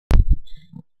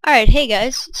Alright, hey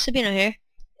guys, Sabino here,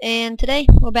 and today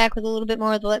we're back with a little bit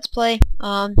more of the Let's Play.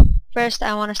 First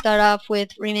I want to start off with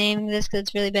renaming this because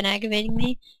it's really been aggravating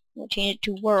me. We'll change it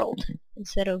to World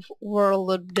instead of World,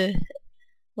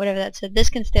 whatever that said. This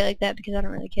can stay like that because I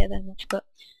don't really care that much, but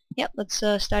yep, let's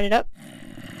start it up.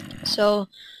 So,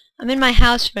 I'm in my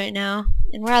house right now,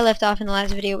 and where I left off in the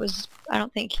last video was, I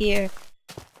don't think here,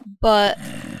 but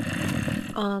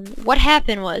what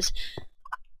happened was,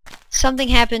 something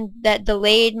happened that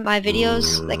delayed my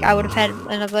videos. Like, I would have had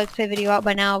another Let's Play video out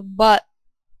by now, but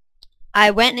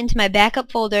I went into my backup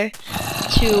folder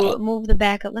to move the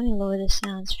backup. Let me lower this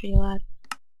sound, it's pretty loud.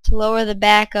 To lower the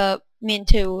backup,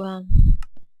 to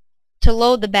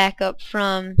load the backup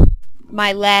from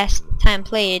my last time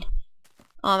played.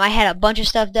 I had a bunch of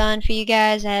stuff done for you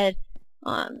guys. I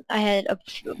had a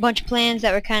bunch of plans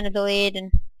that were kind of delayed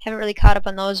and haven't really caught up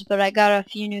on those, but I got a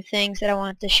few new things that I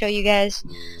wanted to show you guys.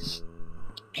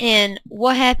 And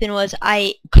what happened was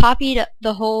I copied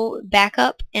the whole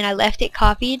backup and I left it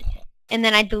copied, and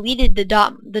then I deleted the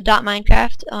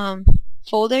 .minecraft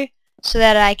folder so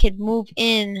that I could move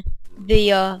in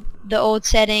the old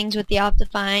settings with the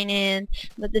Optifine and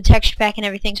with the texture pack and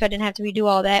everything, so I didn't have to redo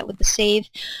all that with the save.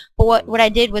 But what I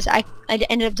did was I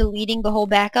ended up deleting the whole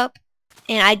backup,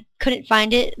 and I couldn't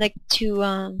find it, like,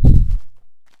 to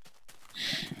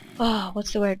oh,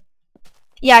 what's the word?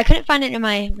 Yeah, I couldn't find it in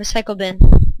my recycle bin,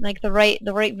 like the right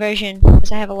version,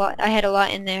 because I had a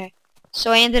lot in there.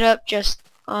 So I ended up just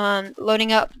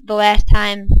loading up the last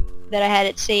time that I had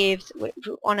it saved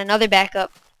on another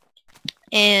backup,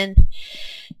 and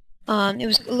it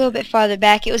was a little bit farther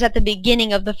back. It was at the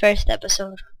beginning of the first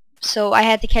episode, so I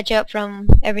had to catch up from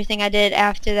everything I did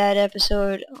after that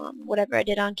episode, whatever I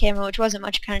did on camera, which wasn't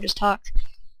much, kind of just talked.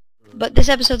 But this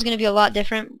episode's going to be a lot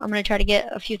different. I'm going to try to get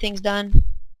a few things done.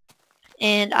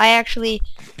 And I actually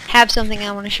have something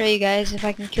I want to show you guys. If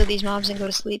I can kill these mobs and go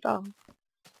to sleep, I'll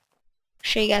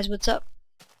show you guys what's up.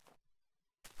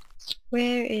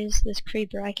 Where is this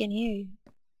creeper? I can hear you.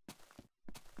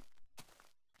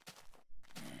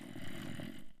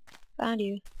 Found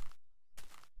you.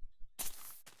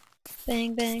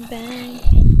 Bang, bang, bang.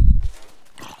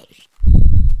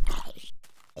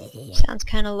 Sounds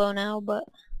kind of low now, but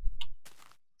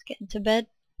get into bed.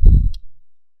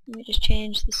 Let me just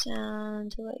change the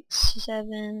sound to like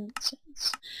 7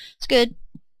 cents. It's good.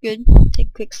 Good. Take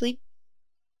a quick sleep.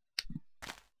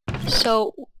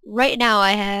 So right now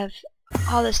I have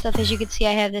all this stuff. As you can see,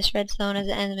 I have this redstone as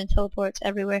an enderman teleports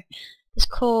everywhere. This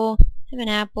coal, I have an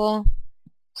apple,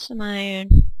 some iron.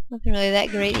 Nothing really that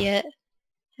great yet.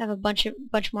 I have a bunch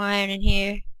more iron in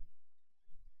here.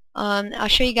 I'll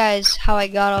show you guys how I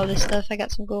got all this stuff. I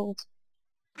got some gold.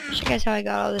 I'll show you guys how I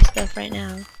got all this stuff right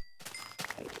now.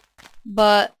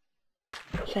 But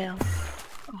fail.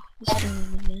 Oh, this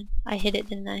thing, I hit it,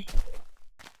 didn't I?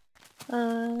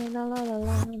 La, la, la,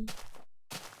 la.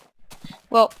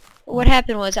 Well, what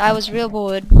happened was I was real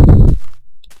bored,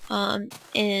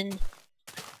 and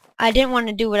I didn't want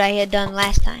to do what I had done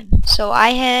last time. So I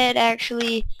had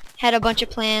actually had a bunch of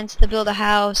plans to build a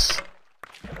house,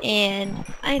 and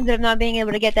I ended up not being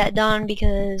able to get that done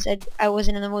because I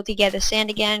wasn't in the mood to gather sand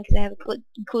again, because I have a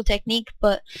cool technique,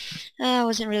 but I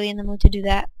wasn't really in the mood to do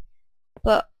that.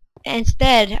 But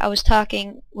instead, I was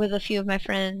talking with a few of my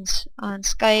friends on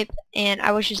Skype, and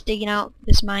I was just digging out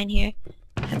this mine here.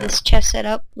 I have this chest set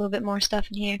up, a little bit more stuff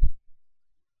in here.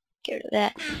 Get rid of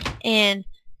that. And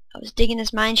I was digging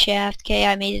this mine shaft. Okay,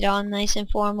 I made it all nice and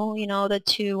formal, you know, the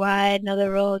 2 wide,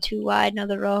 another row, 2 wide,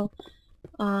 another row.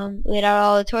 Laid out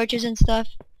all the torches and stuff,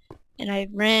 and I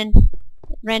ran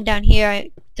down here. I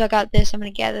dug out this. I'm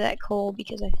gonna gather that coal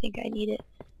because I think I need it.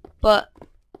 But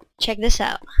check this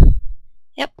out.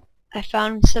 Yep, I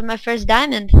found my first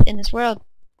diamond in this world.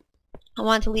 I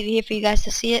wanted to leave it here for you guys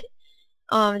to see it.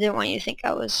 I didn't want you to think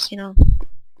I was, you know,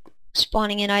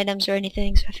 spawning in items or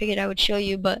anything, so I figured I would show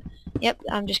you. But yep,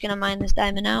 I'm just gonna mine this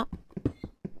diamond out.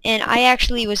 And I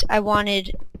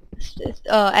wanted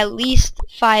at least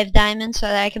 5 diamonds so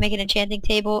that I can make an enchanting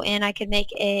table, and I could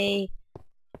make a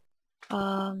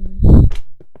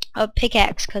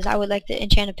pickaxe, because I would like to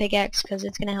enchant a pickaxe because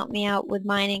it's gonna help me out with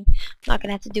mining. I'm not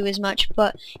gonna have to do as much,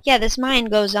 but yeah, this mine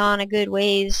goes on a good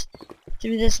ways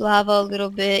through this lava a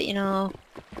little bit, you know.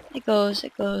 It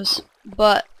goes,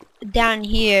 but down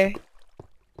here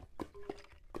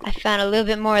I found a little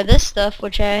bit more of this stuff,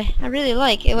 which I really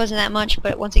like. It wasn't that much,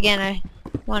 but once again I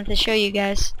wanted to show you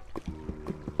guys.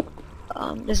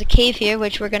 There's a cave here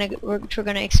which we're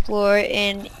gonna explore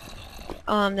in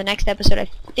the next episode, I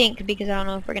think, because I don't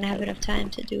know if we're gonna have enough time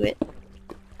to do it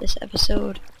this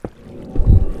episode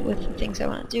with the things I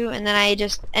want to do. And then I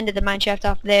just ended the mineshaft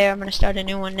off there. I'm gonna start a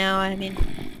new one now. I mean,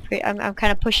 I'm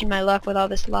kind of pushing my luck with all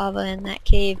this lava in that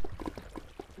cave.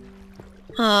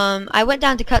 I went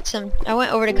over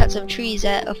to cut some trees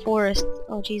at a forest.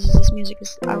 Oh Jesus, this music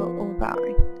is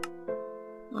overpowering.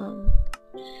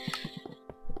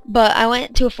 But I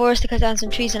went to a forest to cut down some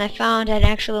trees, and I found an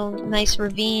actual nice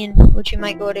ravine, which we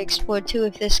might go to explore too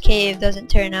if this cave doesn't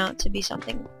turn out to be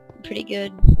something pretty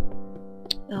good.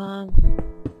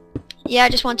 Yeah, I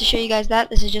just want to show you guys that.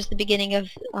 This is just the beginning of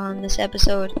this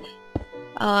episode.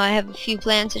 I have a few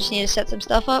plans, I just need to set some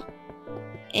stuff up.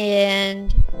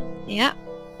 And yeah,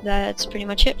 that's pretty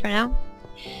much it for now.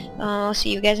 I'll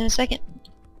see you guys in a second.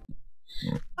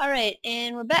 Alright,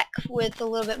 and we're back with a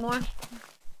little bit more.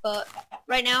 But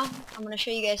right now, I'm going to show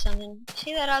you guys something.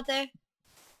 See that out there?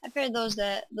 I've heard those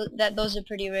that those are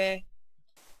pretty rare.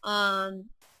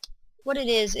 What it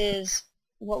is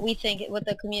what we think, what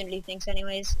the community thinks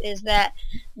anyways, is that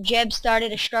Jeb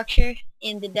started a structure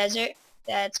in the desert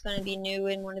that's going to be new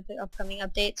in one of the upcoming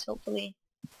updates, hopefully.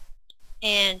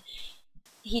 And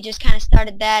he just kind of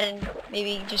started that and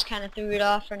maybe just kind of threw it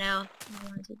off for now. I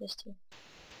want to do this too.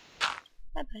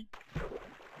 Bye-bye.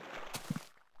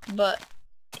 But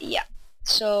yeah,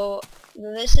 so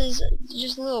this is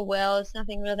just a little well. It's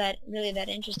nothing really that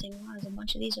interesting. Wow, there's a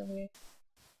bunch of these over here.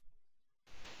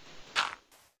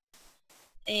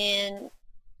 And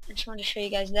I just wanted to show you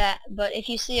guys that. But if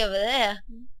you see over there,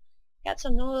 got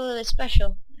something a little bit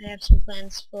special. I have some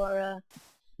plans for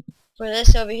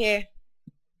this over here.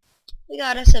 We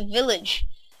got us a village.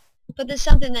 But there's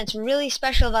something that's really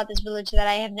special about this village that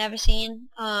I have never seen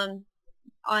on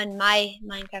my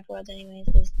Minecraft world anyways,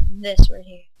 is this right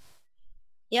here.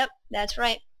 Yep, that's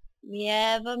right. We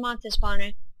have a monster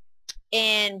spawner.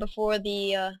 And before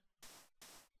the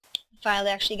file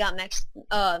actually got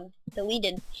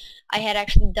deleted, I had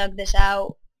actually dug this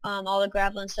out, all the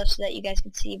gravel and stuff, so that you guys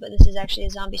can see. But this is actually a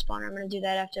zombie spawner. I'm going to do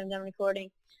that after I'm done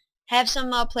recording. Have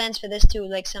some plans for this too,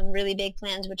 like some really big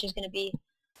plans, which is going to be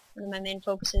one of my main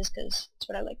focuses, because that's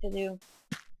what I like to do.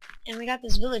 And we got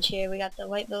this village here. We got the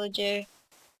white villager.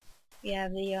 We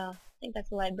have the, I think that's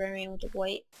the librarian with the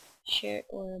white shirt,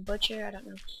 or a butcher, I don't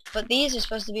know. But these are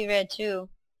supposed to be rare too.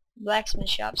 Blacksmith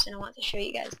shops, and I want to show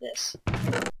you guys this.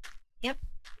 Yep,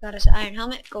 got us an iron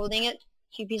helmet, gold ingot,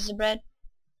 a few pieces of bread.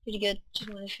 Pretty good.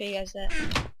 Just want to show you guys that.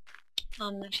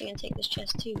 I'm actually going to take this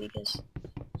chest too, because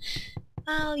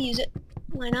I'll use it.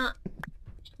 Why not?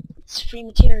 It's free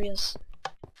materials.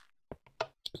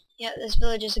 Yeah, this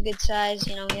village is a good size.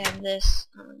 You know, we have this.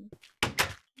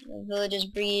 The villages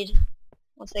breed.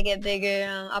 Once they get bigger,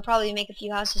 I'll probably make a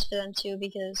few houses for them too,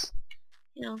 because,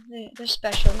 you know, they're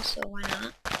special, so why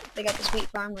not? They got this wheat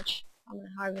farm, which I'm going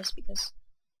to harvest because,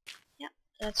 yeah,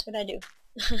 that's what I do.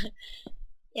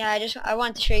 Yeah, I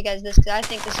wanted to show you guys this, because I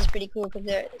think this is pretty cool, because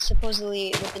they're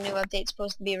supposedly, with the new update,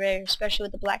 supposed to be rare, especially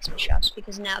with the blacksmith shops,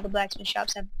 because now the blacksmith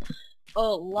shops have a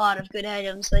lot of good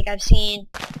items. Like, I've seen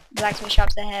blacksmith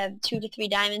shops that have 2 to 3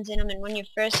 diamonds in them, and when you're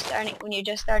just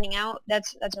starting out,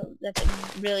 that's a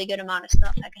really good amount of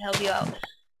stuff that can help you out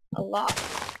a lot.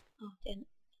 Oh, damn.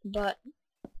 But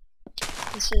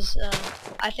this is,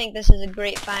 I think this is a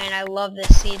great find. I love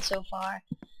this seed so far.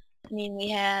 I mean, we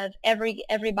have every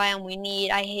biome we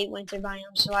need. I hate winter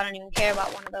biomes, so I don't even care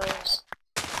about one of those.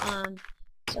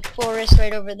 It's a forest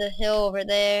right over the hill over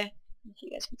there. If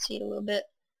you guys can see it a little bit.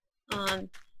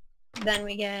 Then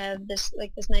we have this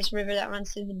nice river that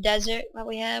runs through the desert that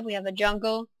we have. We have a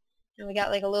jungle, and we got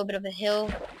like a little bit of a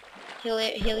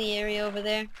hilly area over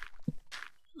there.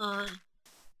 I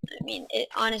mean,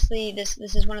 honestly, this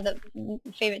is one of the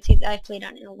favorite seeds I've played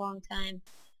on in a long time.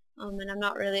 And I'm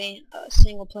not really a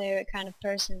single player kind of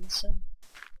person, so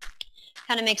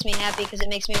kind of makes me happy, because it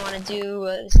makes me want to do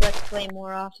this Let's Play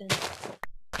more often.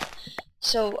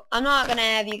 So I'm not gonna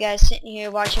have you guys sitting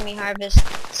here watching me harvest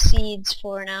seeds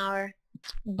for an hour,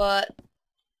 but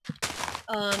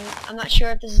I'm not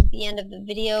sure if this is the end of the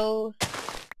video.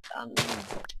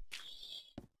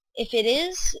 If it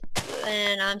is,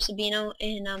 then I'm Sabino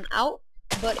and I'm out.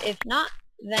 But if not,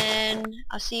 then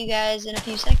I'll see you guys in a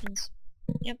few seconds.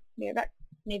 Yep, be right back.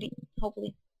 Maybe,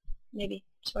 hopefully, maybe,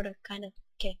 sort of, kind of.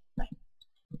 Okay, bye.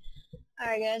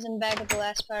 Alright guys, I'm back at the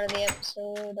last part of the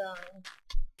episode.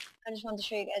 I just wanted to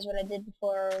show you guys what I did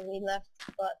before we left,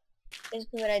 but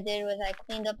basically what I did was I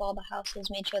cleaned up all the houses,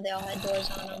 made sure they all had doors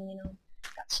on them, you know,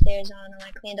 got stairs on them.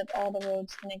 I cleaned up all the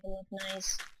roads to make them look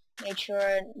nice, made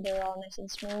sure they were all nice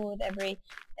and smooth. Every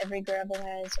gravel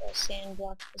has a sand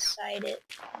block beside it,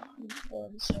 or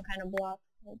some kind of block.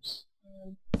 Oops.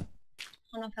 I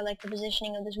don't know if I like the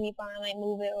positioning of this wheat farm. I might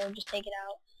move it or just take it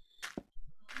out.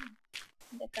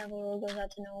 The gravel road goes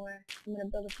out to nowhere. I'm gonna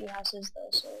build a few houses though,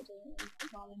 so it doesn't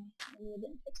really bother me. I really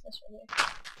didn't fix this right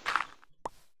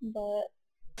here. but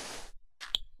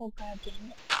oh god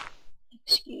damn it.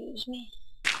 Excuse me.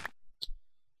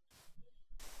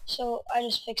 So I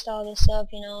just fixed all this up,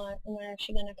 you know, and we're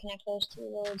actually gonna connect those two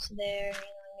roads there, you know,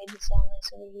 I made this all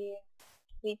nice over here.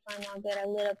 We found all good. I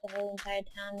lit up the whole entire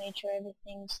town, made sure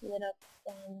everything's lit up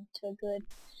to a good.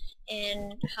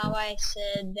 And how I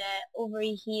said that over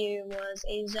here was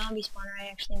a zombie spawner, I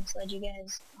actually misled you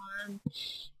guys.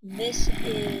 This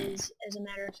is, as a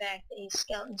matter of fact, a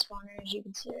skeleton spawner, as you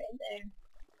can see right there.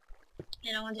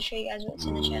 And I want to show you guys what's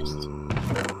in the chest.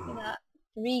 We got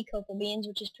 3 cocoa beans,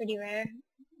 which is pretty rare.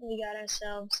 We got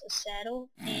ourselves a saddle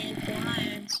and 4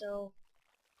 iron, so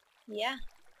yeah.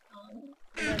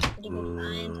 That's a pretty good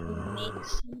find. I'm gonna make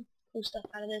some cool stuff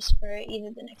out of this for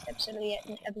either the next episode or the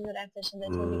episode after, since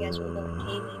I told you guys we're going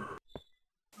caving.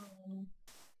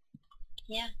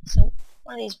 Yeah, so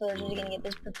one of these villagers are gonna get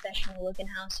this professional looking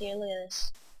house here. Look at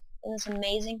this. Isn't this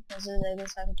amazing? This is the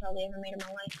ugliest I've probably ever made in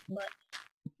my life, but,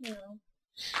 you know,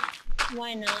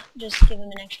 why not just give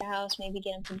him an extra house, maybe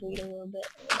get him to breed a little bit,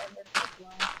 or whatever,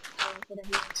 or whatever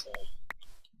you would say.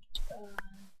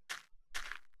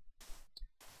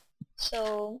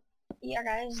 So, yeah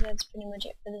guys, that's pretty much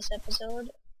it for this episode.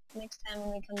 Next time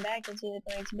when we come back, it's either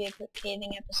going to be a quick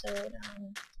caving episode.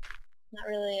 Not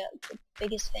really the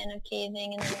biggest fan of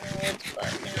caving in the woods,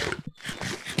 but,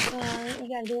 you know, you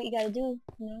gotta do what you gotta do,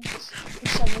 you know,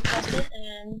 sub-requested,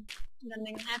 and you gotta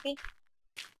make them happy.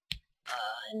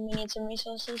 And we need some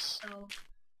resources, so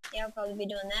yeah, I'll probably be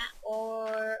doing that,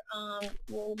 or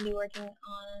we'll be working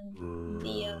on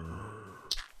the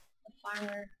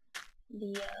farmer,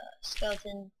 the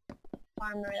skeleton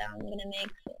farmer that I'm gonna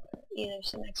make for either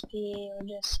some XP or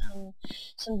just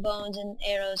some bones and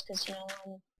arrows, because you know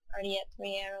I'm already at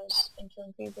 3 arrows and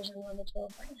killing creepers. I'm level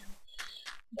 12 right now.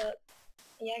 But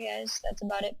yeah, guys, that's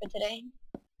about it for today.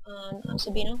 I'm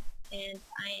Sabino, and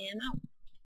I am out.